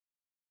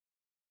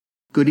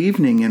Good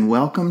evening and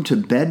welcome to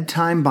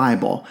Bedtime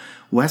Bible,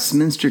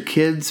 Westminster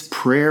Kids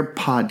Prayer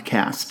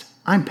Podcast.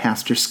 I'm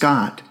Pastor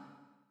Scott.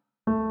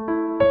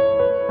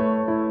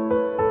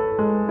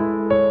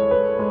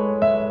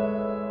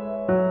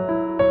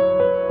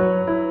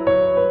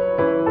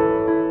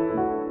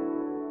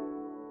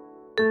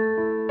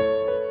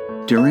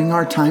 During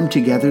our time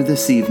together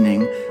this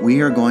evening,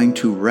 we are going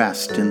to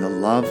rest in the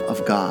love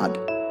of God.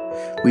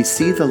 We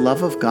see the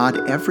love of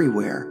God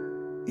everywhere,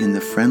 in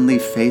the friendly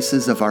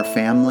faces of our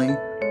family,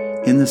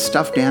 in the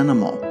stuffed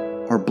animal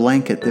or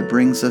blanket that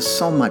brings us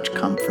so much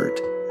comfort,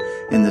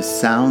 in the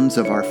sounds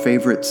of our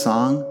favorite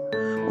song,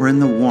 or in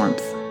the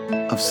warmth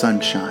of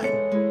sunshine.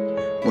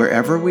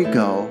 Wherever we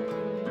go,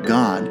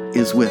 God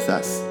is with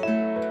us.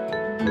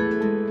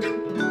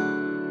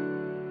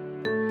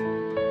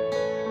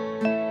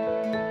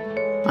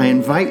 I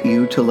invite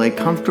you to lay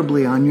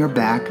comfortably on your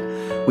back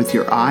with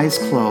your eyes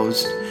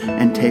closed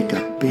and take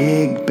a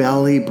big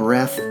belly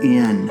breath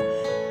in.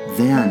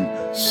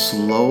 Then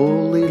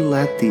slowly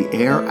let the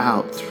air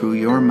out through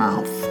your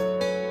mouth.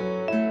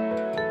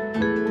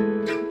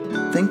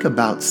 Think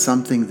about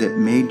something that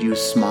made you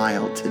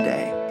smile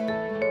today.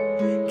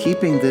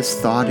 Keeping this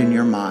thought in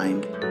your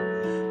mind,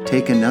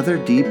 take another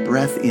deep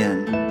breath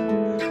in,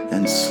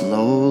 then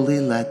slowly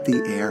let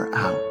the air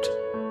out.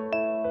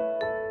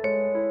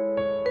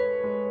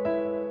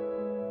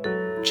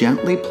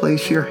 Gently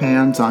place your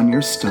hands on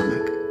your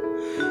stomach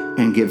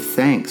and give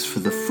thanks for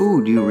the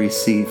food you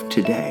received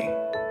today.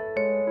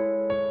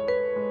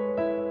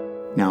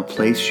 Now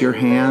place your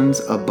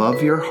hands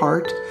above your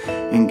heart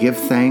and give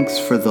thanks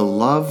for the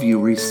love you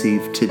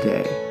received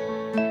today.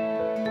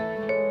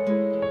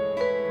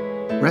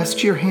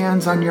 Rest your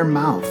hands on your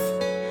mouth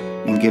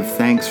and give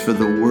thanks for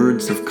the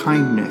words of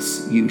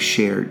kindness you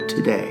shared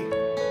today.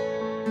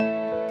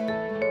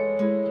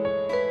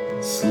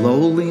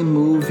 Slowly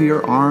move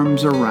your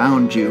arms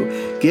around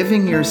you,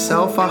 giving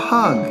yourself a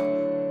hug,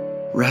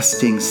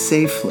 resting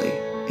safely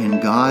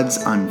in God's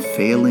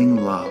unfailing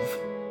love.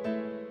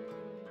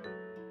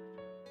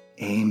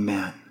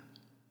 Amen.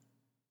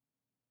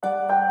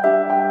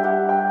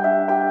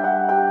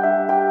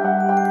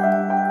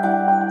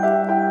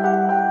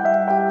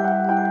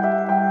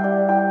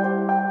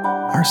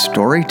 Our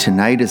story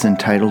tonight is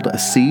entitled A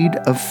Seed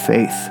of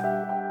Faith.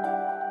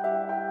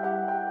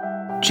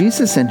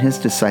 Jesus and his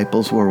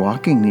disciples were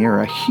walking near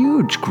a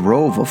huge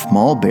grove of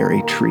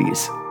mulberry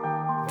trees.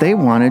 They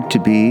wanted to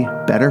be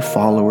better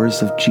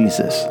followers of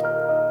Jesus.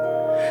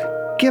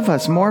 "Give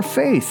us more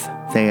faith,"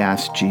 they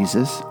asked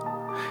Jesus.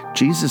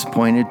 Jesus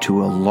pointed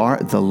to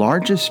the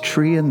largest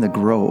tree in the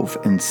grove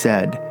and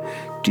said,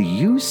 "Do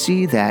you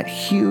see that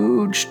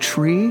huge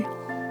tree?"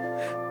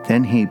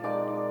 Then he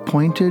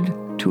pointed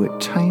to a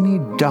tiny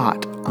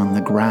dot on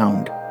the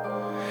ground.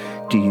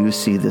 "Do you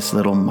see this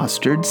little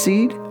mustard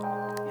seed?"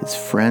 His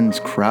friends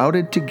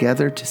crowded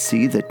together to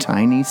see the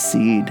tiny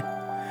seed.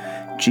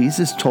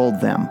 Jesus told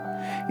them,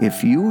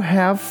 "If you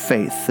have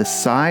faith the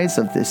size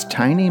of this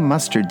tiny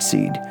mustard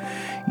seed,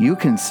 you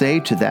can say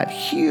to that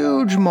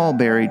huge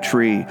mulberry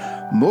tree,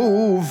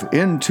 'Move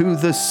into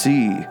the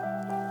sea,'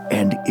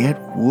 and it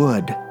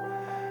would."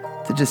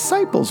 The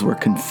disciples were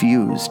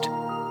confused.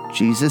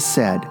 Jesus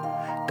said,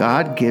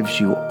 "God gives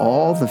you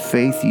all the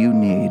faith you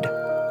need.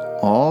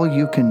 All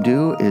you can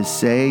do is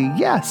say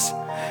yes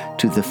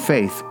to the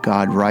faith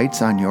God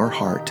writes on your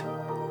heart."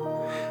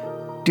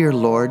 Dear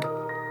Lord,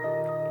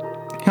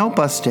 help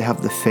us to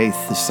have the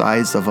faith the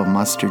size of a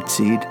mustard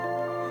seed,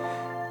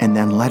 and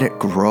then let it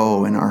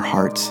grow in our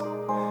hearts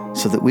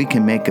so that we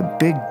can make a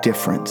big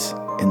difference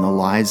in the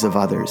lives of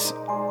others.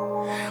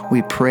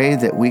 We pray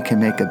that we can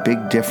make a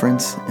big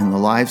difference in the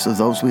lives of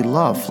those we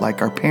love,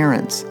 like our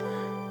parents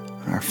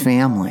and our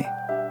family,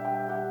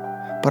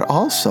 but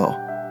also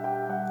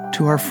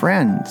to our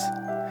friends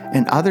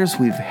and others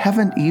we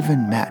haven't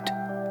even met.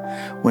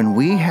 When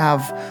we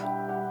have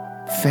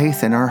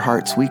faith in our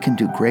hearts, we can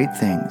do great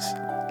things,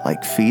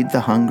 like feed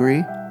the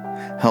hungry,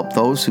 help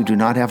those who do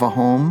not have a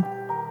home,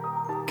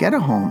 get a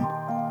home,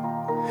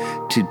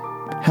 to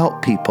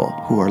help people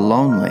who are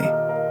lonely.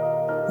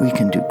 We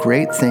can do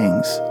great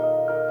things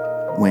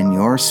when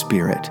your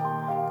Spirit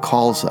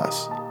calls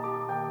us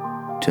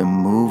to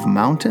move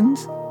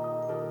mountains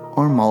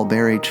or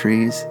mulberry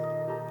trees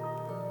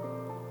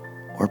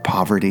or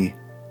poverty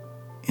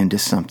into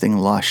something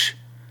lush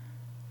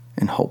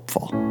and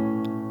hopeful.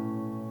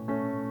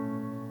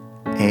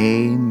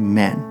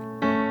 Amen.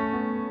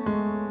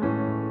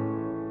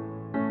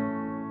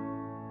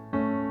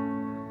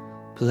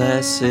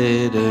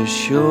 Blessed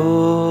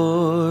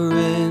assurance,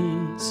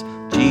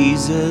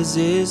 Jesus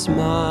is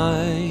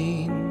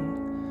mine.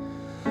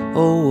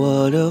 Oh,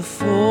 what a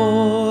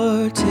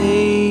foretaste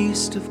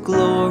of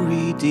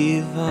glory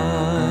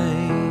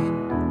divine.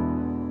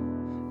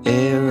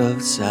 Heir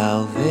of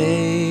salvation,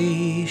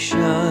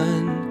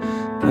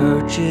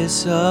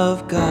 purchase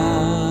of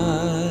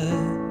God,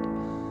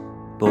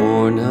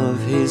 born of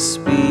his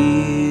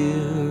Spirit,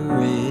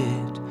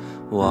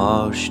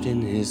 washed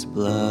in his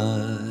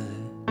blood.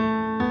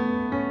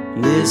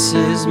 This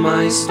is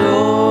my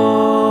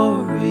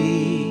story,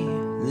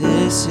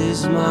 this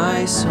is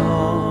my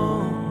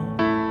song,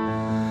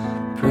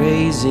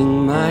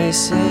 praising my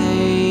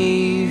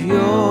Savior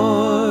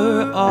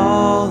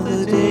all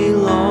the day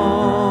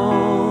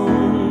long.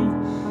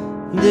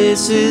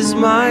 This is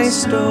my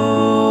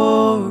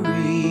story,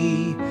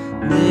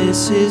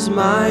 this is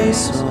my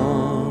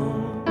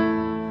song,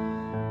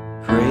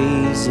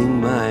 praising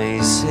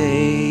my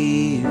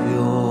Savior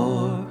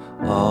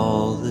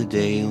all the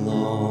day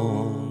long.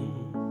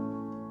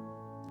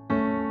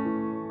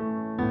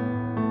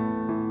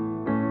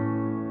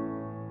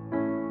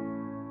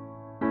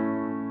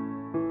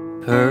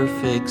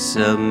 Perfect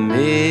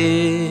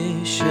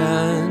submission,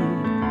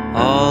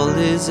 all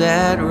is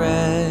at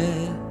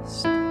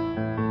rest.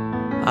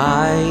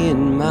 I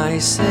in my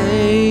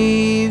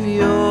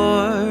Savior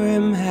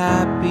am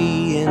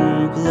happy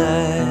and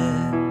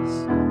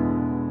blessed,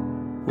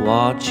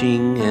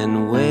 watching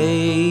and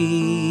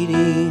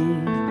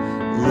waiting,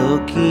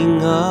 looking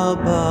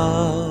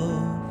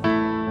above,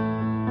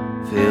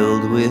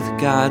 filled with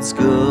God's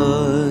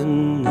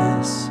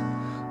goodness,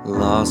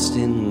 lost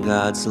in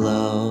God's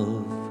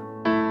love.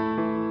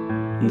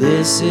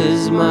 This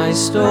is my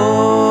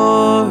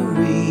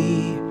story,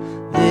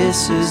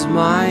 this is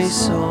my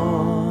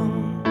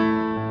song,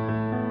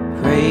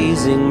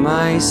 praising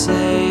my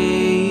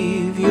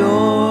Savior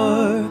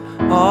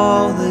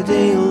all the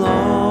day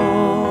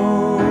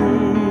long.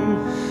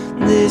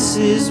 This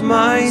is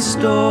my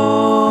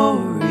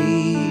story,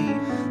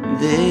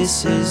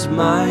 this is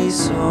my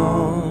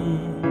song,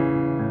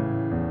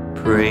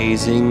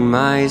 praising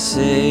my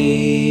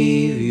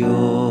Savior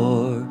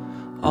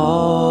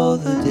all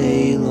the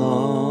day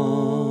long.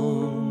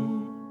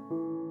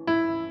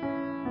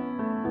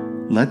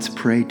 Let's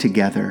pray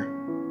together.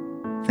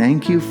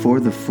 Thank you for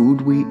the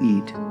food we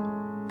eat.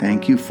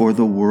 Thank you for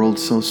the world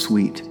so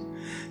sweet.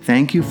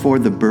 Thank you for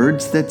the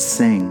birds that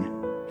sing.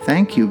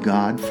 Thank you,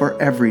 God,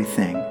 for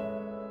everything.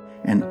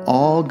 And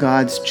all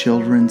God's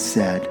children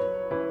said,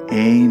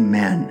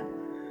 Amen.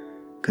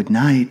 Good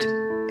night,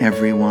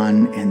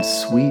 everyone, and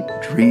sweet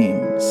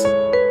dreams.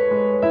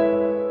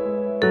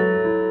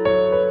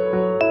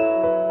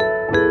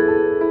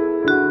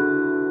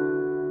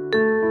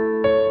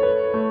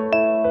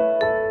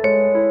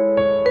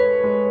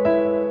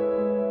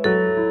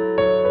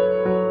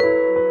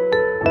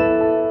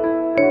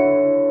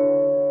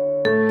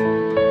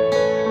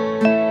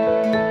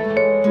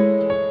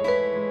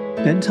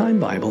 Bedtime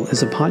Bible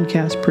is a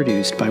podcast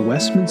produced by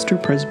Westminster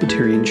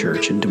Presbyterian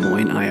Church in Des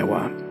Moines,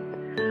 Iowa.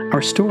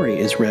 Our story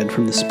is read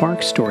from the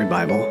Spark Story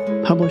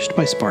Bible, published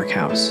by Spark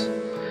House.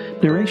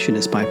 Narration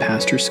is by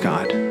Pastor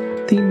Scott.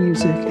 Theme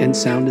music and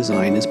sound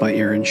design is by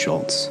Aaron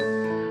Schultz.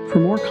 For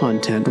more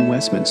content from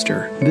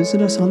Westminster,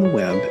 visit us on the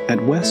web at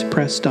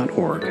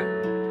westpress.org.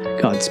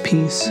 God's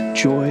peace,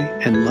 joy,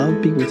 and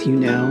love be with you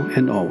now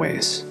and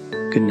always.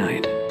 Good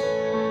night.